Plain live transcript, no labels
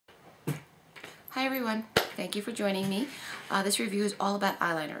Hi everyone, thank you for joining me. This review is all about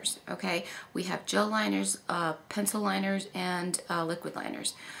eyeliners, okay? We have gel liners, pencil liners, and liquid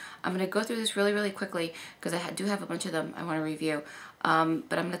liners. I'm going to go through this really quickly because I do have a bunch of them I want to review. But I'm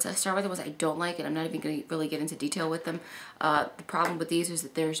going to start with the ones I don't like, and I'm not even going to really get into detail with them. The problem with these is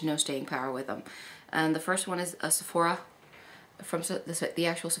that there's no staying power with them. And the first one is a Sephora, from the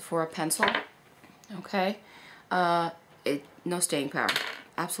actual Sephora pencil, okay? No staying power,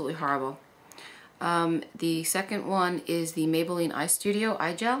 absolutely horrible. The second one is the Maybeline Eyestudio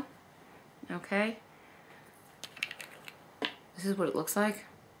eye gel. Okay, this is what it looks like.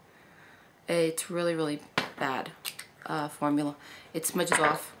 It's really bad formula. It smudges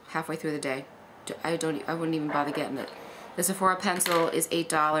off halfway through the day. I wouldn't even bother getting it. The Sephora pencil is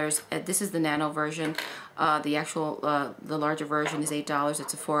 $8. This is the nano version. The larger version is $8 at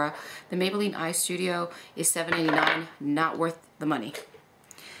Sephora. The Maybeline Eyestudio is $7.99. Not worth the money.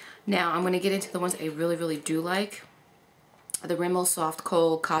 Now I'm going to get into the ones I really do like. The Rimmel Soft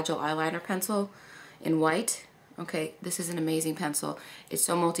Kohl Kajal Eyeliner Pencil in white. Okay, this is an amazing pencil. It's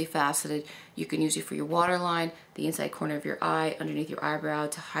so multifaceted. You can use it for your waterline, the inside corner of your eye, underneath your eyebrow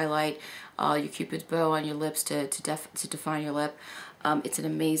to highlight, your cupid's bow on your lips to define your lip. It's an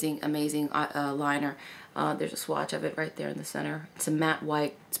amazing liner. There's a swatch of it right there in the center. It's a matte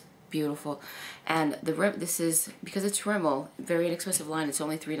white. It's beautiful. And this is, because it's Rimmel, very inexpensive line. It's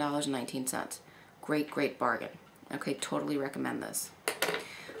only $3.19. Great bargain. Okay, totally recommend this.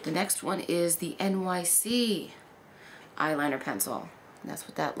 The next one is the NYC Eye Liner Pencil. That's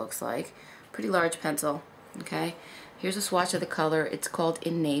what that looks like. Pretty large pencil. Okay, here's a swatch of the color. It's called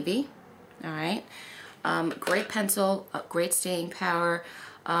In Navy. All right, great pencil, great staying power.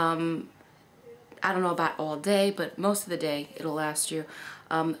 I don't know about all day, but most of the day it'll last you.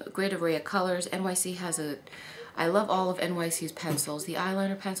 Great array of colors. NYC has I love all of NYC's pencils. The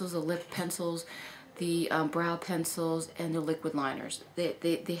eyeliner pencils, the lip pencils, the brow pencils, and the liquid liners.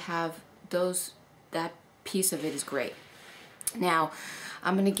 They have those, that piece of it is great. Now,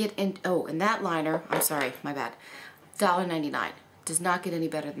 I'm going to get in, and that liner, I'm sorry, my bad, $1.99. Does not get any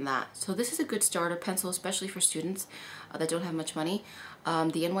better than that. So this is a good starter pencil, especially for students that don't have much money.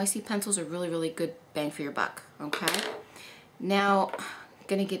 The NYC pencils are really good bang for your buck, okay? Now, I'm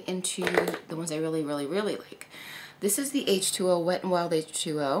going to get into the ones I really like. This is the H2O, Wet n Wild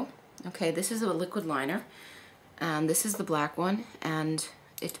H2O. Okay, this is a liquid liner. This is the black one, and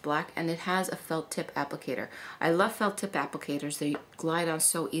it's black, and it has a felt tip applicator. I love felt tip applicators. They glide on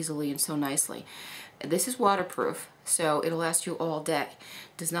so easily and so nicely. This is waterproof, so it'll last you all day.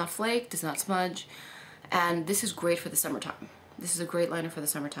 Does not flake, does not smudge, and this is great for the summertime. This is a great liner for the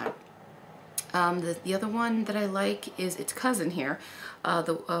summertime. The other one that I like is its cousin here,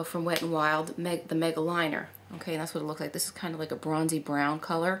 from Wet n Wild, the Mega Liner. Okay, and that's what it looks like. This is kind of like a bronzy brown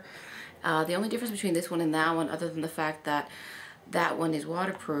color. The only difference between this one and that one, other than the fact that that one is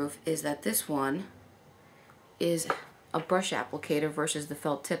waterproof, is that this one is a brush applicator versus the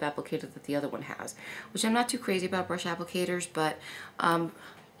felt tip applicator that the other one has, which I'm not too crazy about brush applicators, but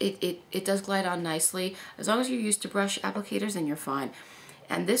it does glide on nicely. As long as you're used to brush applicators, then you're fine.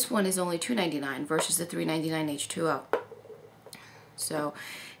 And this one is only $2.99 versus the $3.99 H2O. So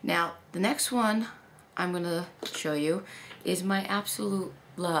now the next one I'm going to show you is my absolute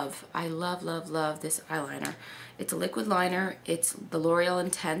love. I love this eyeliner. It's a liquid liner. It's the Loreal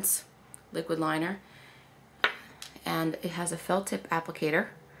Intense liquid liner, and it has a felt tip applicator.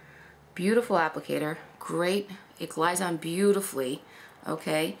 Beautiful applicator, great. It glides on beautifully.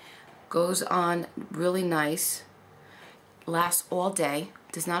 Okay, goes on really nice, lasts all day,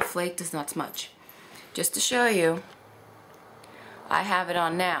 does not flake, does not smudge. Just to show you, I have it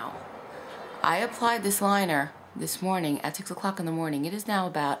on now. I applied this liner this morning at 6 o'clock in the morning. It is now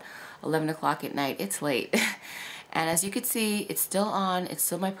about 11 o'clock at night. It's late. And as you can see, it's still on. It's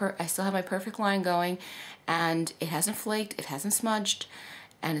still I still have my perfect line going, and it hasn't flaked, it hasn't smudged,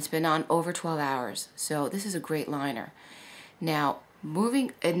 and it's been on over 12 hours. So this is a great liner. Now,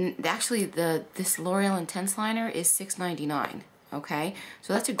 actually this L'Oreal Intense liner is $6.99. Okay?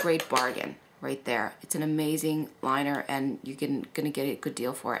 So that's a great bargain right there. It's an amazing liner, and you're gonna get a good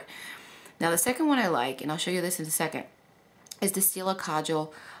deal for it. Now the second one I like, and I'll show you this in a second, is the Stila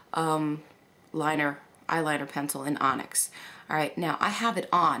Kajal eyeliner pencil in Onyx. All right, now I have it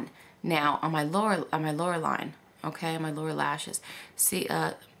on now on my lower line, okay, my lower lashes. See,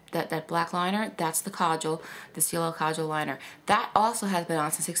 that black liner, that's the Kajal, the Stila Kajal liner. That also has been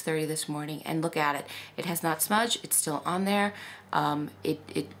on since 6:30 this morning, and look at it. It has not smudged. It's still on there.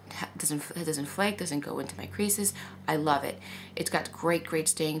 It doesn't flake, doesn't go into my creases. I love it. It's got great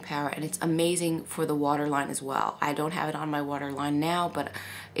staying power, and it's amazing for the waterline as well. I don't have it on my waterline now, but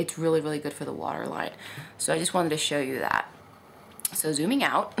it's really good for the waterline. So I just wanted to show you that. So zooming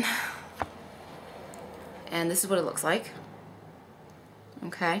out, and this is what it looks like.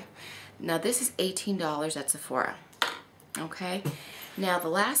 Okay, now this is $18 at Sephora. Okay, now the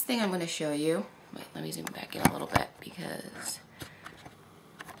last thing I'm going to show you, wait, let me zoom back in a little bit because,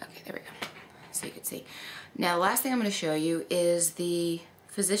 okay, there we go, so you can see. Now the last thing I'm going to show you is the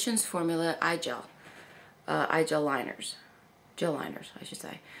Physicians Formula eye gel liners, gel liners, I should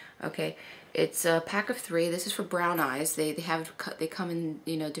say. Okay, it's a pack of 3. This is for brown eyes. They come in,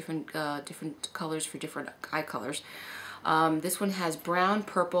 you know, different colors for different eye colors. This one has brown,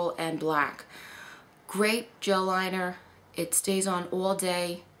 purple, and black. Great gel liner. It stays on all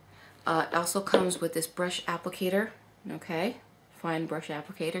day. It also comes with this brush applicator. Okay, fine brush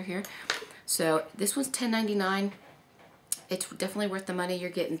applicator here. So this one's $10.99. It's definitely worth the money. You're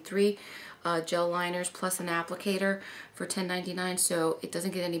getting 3 gel liners plus an applicator for $10.99. So it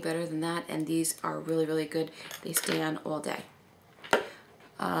doesn't get any better than that. And these are really good. They stay on all day.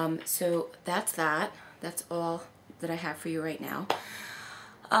 So that's that. That's all that I have for you right now.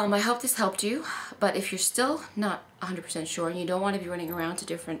 I hope this helped you, but if you're still not 100% sure and you don't want to be running around to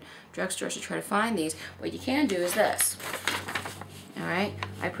different drugstores to try to find these, what you can do is this. Alright,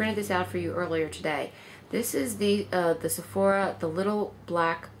 I printed this out for you earlier today. This is the Sephora, the little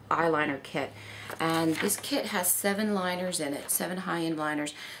black eyeliner kit, and this kit has 7 liners in it, 7 high-end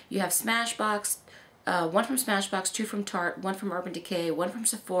liners. You have Smashbox, 1 from Smashbox, 2 from Tarte, 1 from Urban Decay, 1 from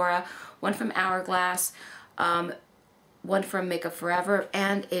Sephora, 1 from Hourglass, 1 from Makeup Forever,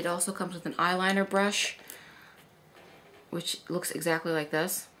 and it also comes with an eyeliner brush, which looks exactly like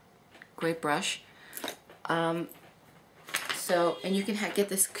this. Great brush. And you can get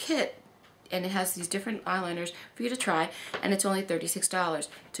this kit, and it has these different eyeliners for you to try, and it's only $36.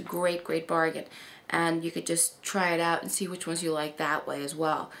 It's a great bargain, and you could just try it out and see which ones you like that way as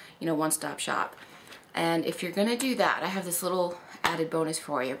well. You know, one-stop shop. And if you're gonna do that, I have this little added bonus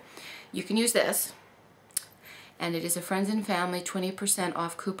for you. You can use this, and it is a friends and family 20%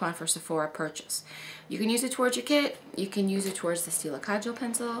 off coupon for Sephora purchase. You can use it towards your kit, you can use it towards the Stila Kajal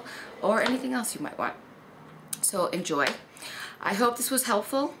pencil, or anything else you might want. So enjoy. I hope this was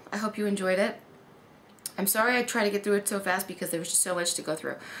helpful. I hope you enjoyed it. I'm sorry I tried to get through it so fast because there was just so much to go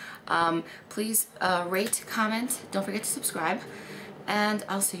through. Please rate, comment, don't forget to subscribe, and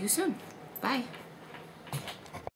I'll see you soon. Bye.